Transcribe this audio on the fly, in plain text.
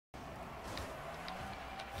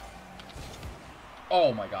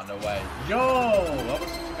Oh my god, no way. Yo! That was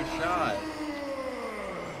such a good shot.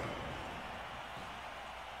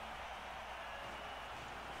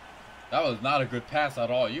 That was not a good pass at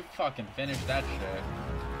all. You fucking finished that shit.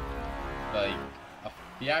 Like,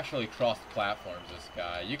 he actually crossed platforms, this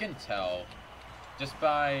guy. You can tell just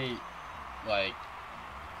by, like,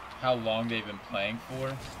 how long they've been playing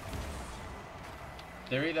for.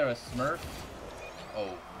 They're either a Smurf. Oh,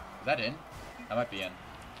 is that in? That might be in.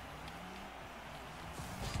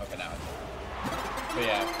 Okay, now it's in. But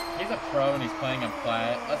yeah, he's a pro and he's playing in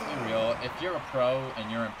plat. Let's be real. If you're a pro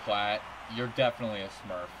and you're in plat, you're definitely a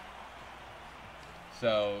Smurf.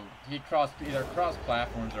 So he either crossed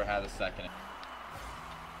platforms or had a second.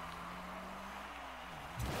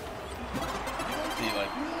 See,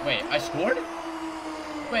 like, wait, I scored?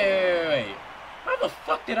 Wait. How the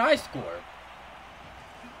fuck did I score?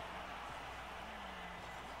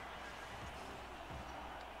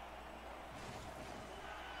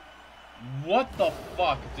 What the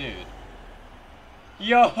fuck, dude?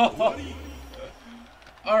 Yo!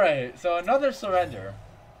 Alright, so another surrender.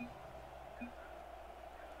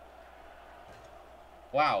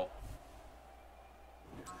 Wow.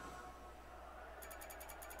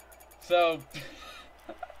 So,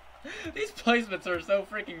 these placements are so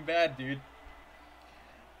freaking bad, dude.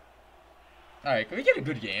 Alright, can we get a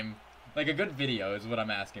good game? Like, a good video is what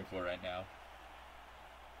I'm asking for right now.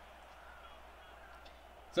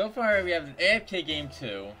 So far, we have an AFK game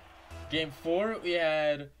 2. Game 4, we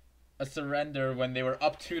had a surrender when they were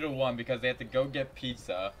up 2-1 because they had to go get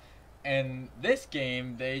pizza. And this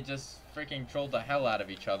game, they just freaking trolled the hell out of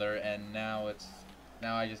each other, and now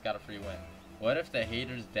I just got a free win. What if the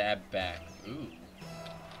haters dab back? Ooh.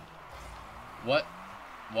 What?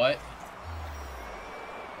 What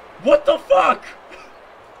the fuck?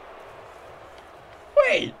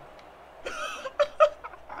 Wait!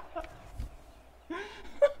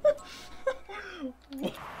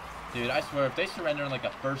 Dude, I swear, if they surrender in like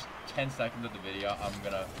the first 10 seconds of the video, I'm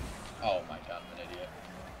gonna... Oh my god, I'm an idiot.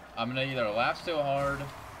 I'm gonna either laugh so hard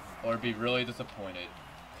or be really disappointed.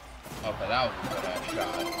 Okay, that was a good ass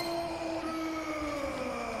shot.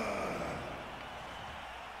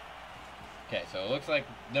 Okay, so it looks like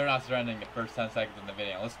they're not surrendering the first 10 seconds of the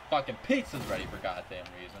video. Unless fucking pizza's ready for goddamn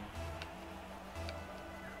reason.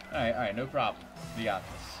 Alright, no problem. We got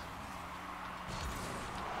this.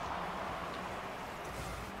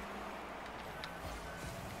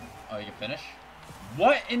 Oh, you can finish?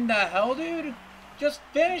 What in the hell, dude? Just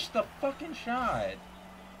finish the fucking shot.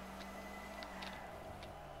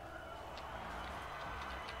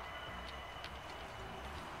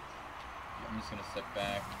 I'm just gonna sit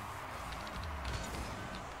back.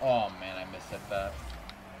 Oh man, I missed that.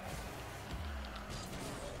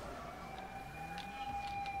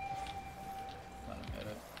 Let him hit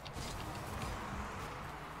it.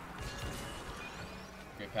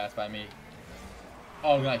 Great pass by me.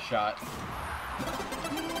 Oh, nice shot.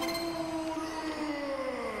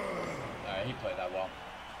 Alright, he played that well.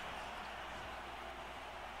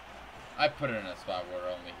 I put it in a spot where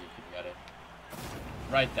only he could get it.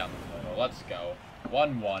 Right down the middle. Let's go.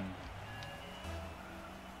 1-1.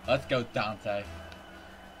 Let's go, Dante.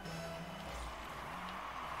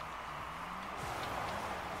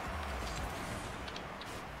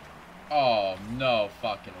 Oh, no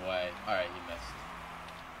fucking way. Alright, he missed.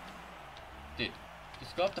 Dude,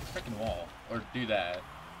 just go up the freaking wall. Or do that.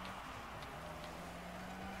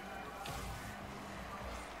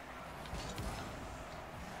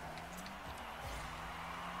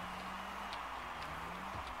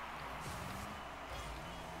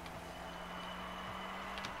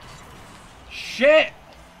 Shit!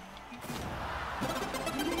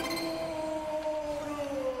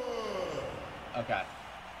 Okay.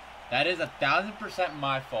 That is 1000%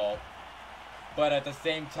 my fault. But at the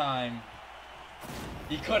same time,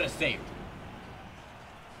 he could have saved.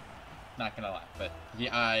 Not gonna lie, but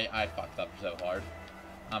I fucked up so hard.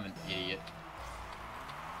 I'm an idiot.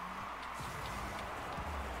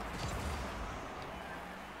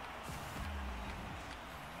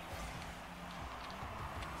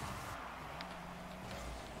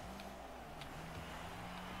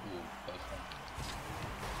 Ooh, close one.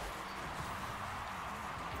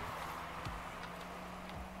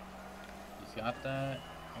 He's got that.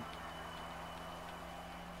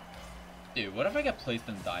 Dude, what if I get placed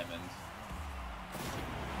in diamonds?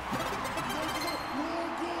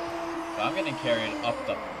 So I'm getting carried up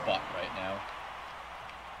the butt right now.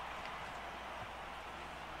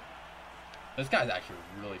 This guy's actually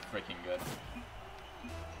really freaking good.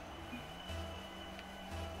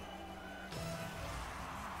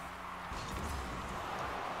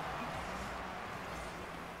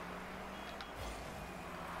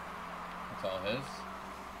 all his.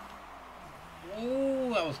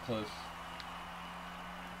 Ooh, that was close.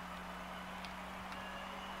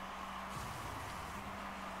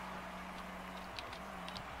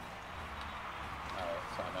 Alright,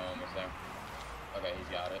 so I know almost there. Okay, he's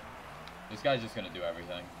got it. This guy's just gonna do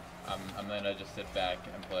everything. I'm gonna just sit back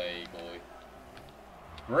and play goalie.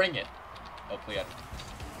 Bring it! Hopefully I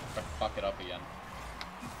fuck it up again.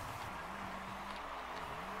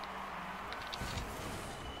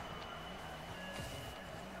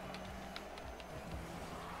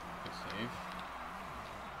 Good save.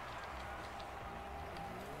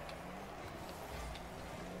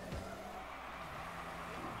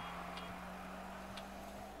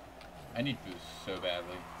 I need boost so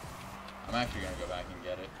badly. I'm actually gonna go back and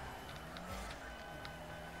get it.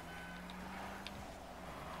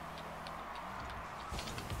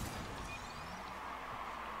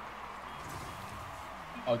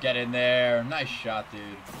 Oh, get in there. Nice shot, dude.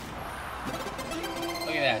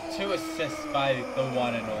 Look at that. 2 assists by the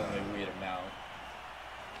one and only Weedham now.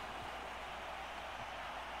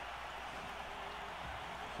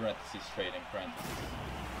 Parentheses, trading, parentheses.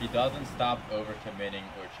 He doesn't stop overcommitting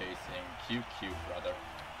or chasing. QQ, brother.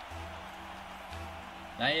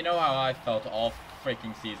 Now you know how I felt all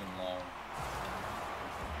freaking season long.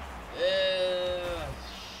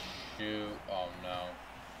 Shoot. Oh no.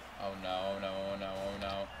 Oh no, no, oh no, oh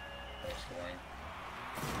no. They're scoring.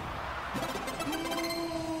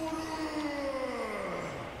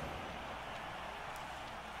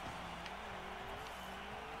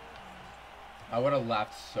 I would have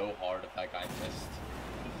laughed so hard if that guy missed.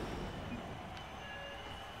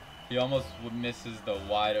 He almost misses the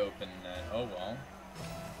wide open net. Oh well.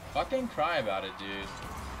 Fucking cry about it, dude.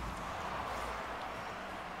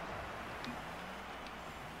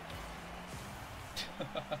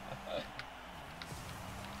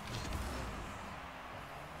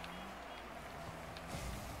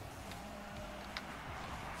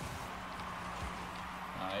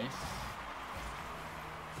 Nice.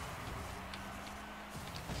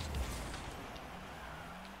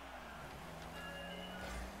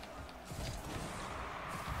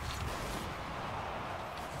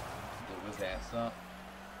 Blew his ass up.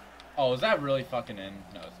 Oh, is that really fucking in?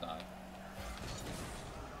 No, it's not.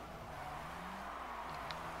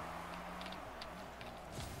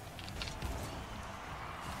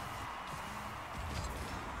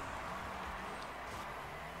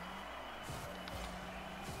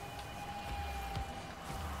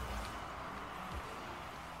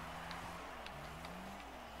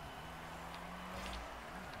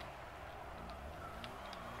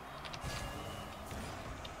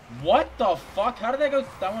 What the fuck? How did that go?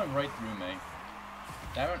 That went right through me.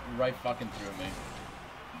 That went right fucking through me.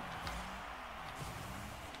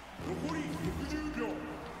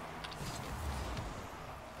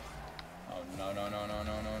 Oh no no no no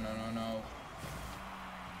no no no no no.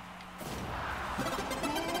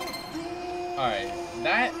 Alright,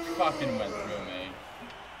 that fucking went through me.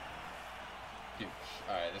 Dude,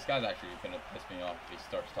 alright, this guy's actually gonna piss me off if he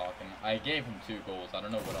starts talking. I gave him 2 goals. I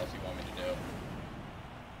don't know what else you want me to do.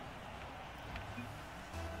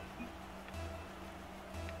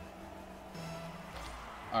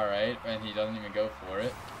 Alright, and he doesn't even go for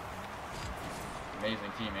it.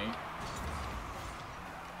 Amazing teammate.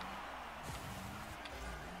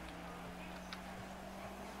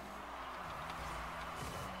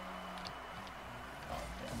 Oh,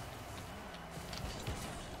 damn.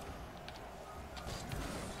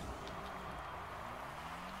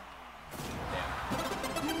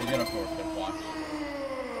 Damn. He's gonna forfeit, watch.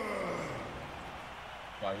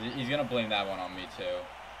 Watch, he's gonna blame that one on me too.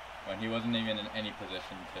 When he wasn't even in any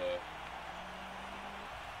position to,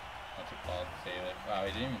 what's it called, save it. Wow,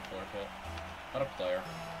 he didn't even forfeit. What a player.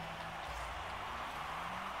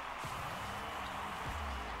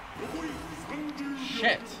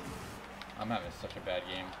 Shit! I'm having such a bad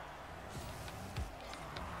game.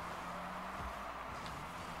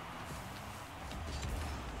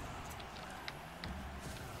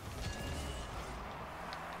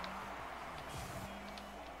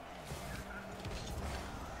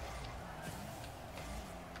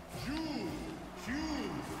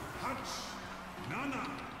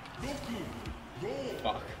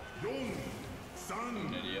 Fuck. I'm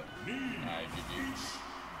an idiot. Alright, GG.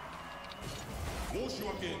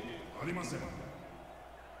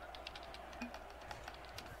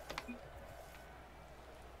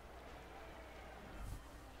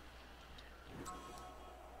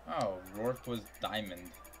 Oh, Rourke was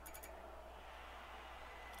diamond.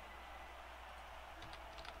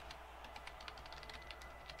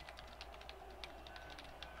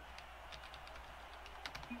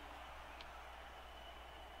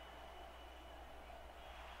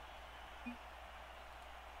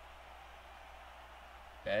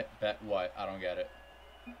 Bet what? I don't get it.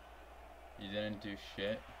 You didn't do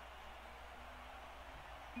shit.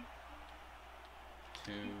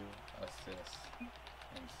 2 assists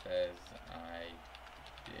and says I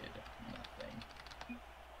did nothing.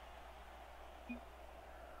 2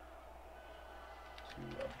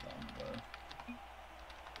 of them were.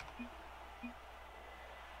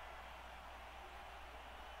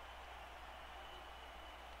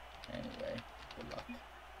 Anyway, good luck.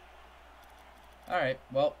 Alright,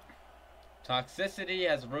 well, toxicity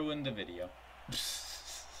has ruined the video.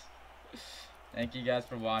 Thank you guys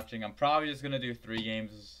for watching. I'm probably just going to do 3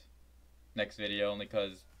 games next video, only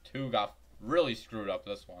because 2 got really screwed up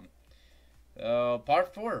this one.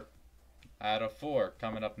 Part 4 out of 4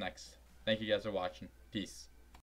 coming up next. Thank you guys for watching. Peace.